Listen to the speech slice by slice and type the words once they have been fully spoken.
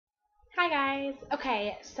Hi guys.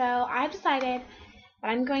 Okay, so I've decided that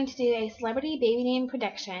I'm going to do a celebrity baby name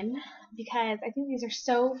prediction because I think these are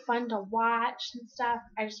so fun to watch and stuff.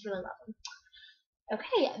 I just really love them.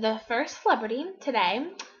 Okay, the first celebrity today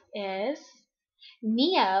is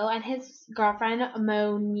Neo and his girlfriend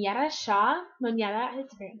Monietta Shaw. Monietta,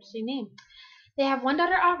 it's a very interesting name. They have one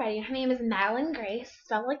daughter already. Her name is Madeline Grace,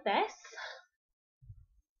 spelled like this.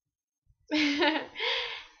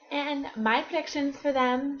 And my predictions for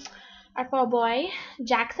them are for a boy,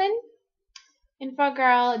 Jackson, and for a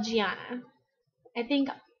girl, Gianna. I think,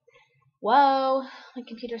 whoa, my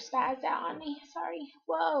computer spazzed out on me. Sorry.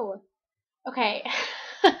 Whoa. Okay.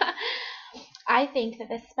 I think that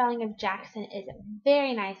the spelling of Jackson is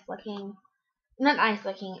very nice looking. Not nice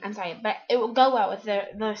looking, I'm sorry, but it will go well with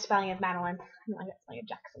the spelling of Madeline. I don't like the spelling of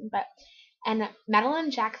Jackson, but. And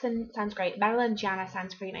Madeline Jackson sounds great. Madeline Gianna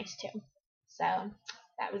sounds pretty nice too. So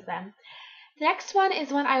that was them. The next one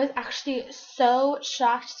is one I was actually so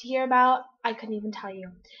shocked to hear about, I couldn't even tell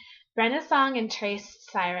you. Brenda Song and Trace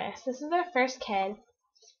Cyrus. This is their first kid,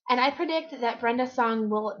 and I predict that Brenda Song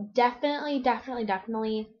will definitely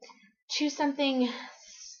choose something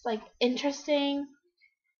like interesting,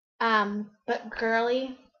 but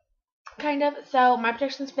girly, kind of. So my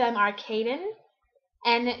predictions for them are Caden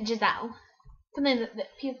and Giselle. Something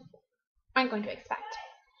that people aren't going to expect.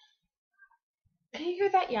 Can you hear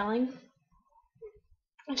that yelling?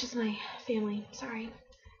 It's just my family. Sorry.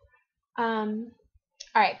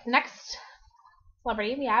 Alright, the next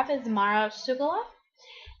celebrity we have is Mara Sugala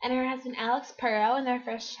and her husband Alex Perro, and their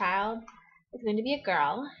first child is going to be a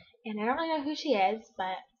girl. And I don't really know who she is,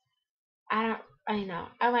 but I kind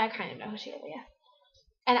of know who she is, I guess.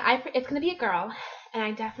 And it's going to be a girl, and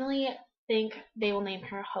I definitely think they will name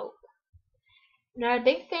her Hope. I'm not a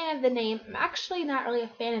big fan of the name. I'm actually not really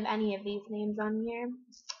a fan of any of these names on here.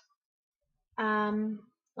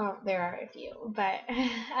 Well, there are a few, but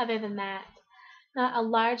other than that, not a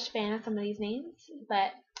large fan of some of these names,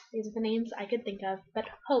 but these are the names I could think of. But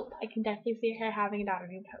Hope, I can definitely see her having a daughter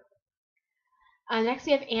named Hope. Next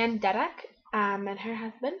we have Anne Dedek and her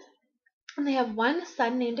husband. And they have one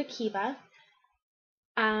son named Akiva.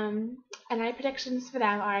 And my predictions for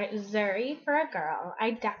them are Srry for a girl.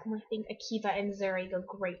 I definitely think Akiva and Srry go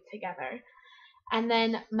great together. And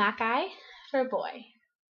then Makai for a boy.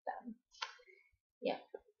 So, yep.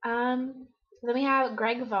 Then we have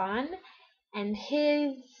Greg Vaughn and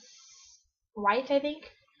his wife, I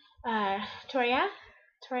think, Toria.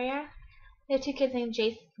 They have two kids named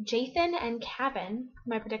Jathan and Kevin.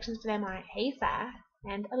 My predictions for them are Asa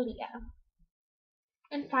and Aaliyah.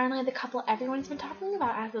 And finally, the couple everyone's been talking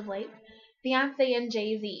about as of late, Beyonce and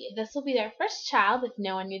Jay-Z. This will be their first child, if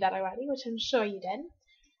no one knew that already, which I'm sure you did.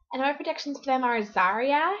 And my predictions for them are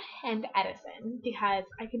Zaria and Edison, because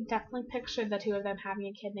I can definitely picture the two of them having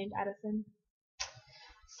a kid named Edison.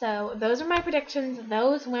 So those are my predictions.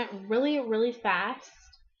 Those went really, really fast.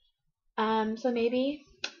 So maybe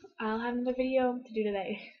I'll have another video to do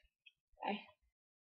today. Bye.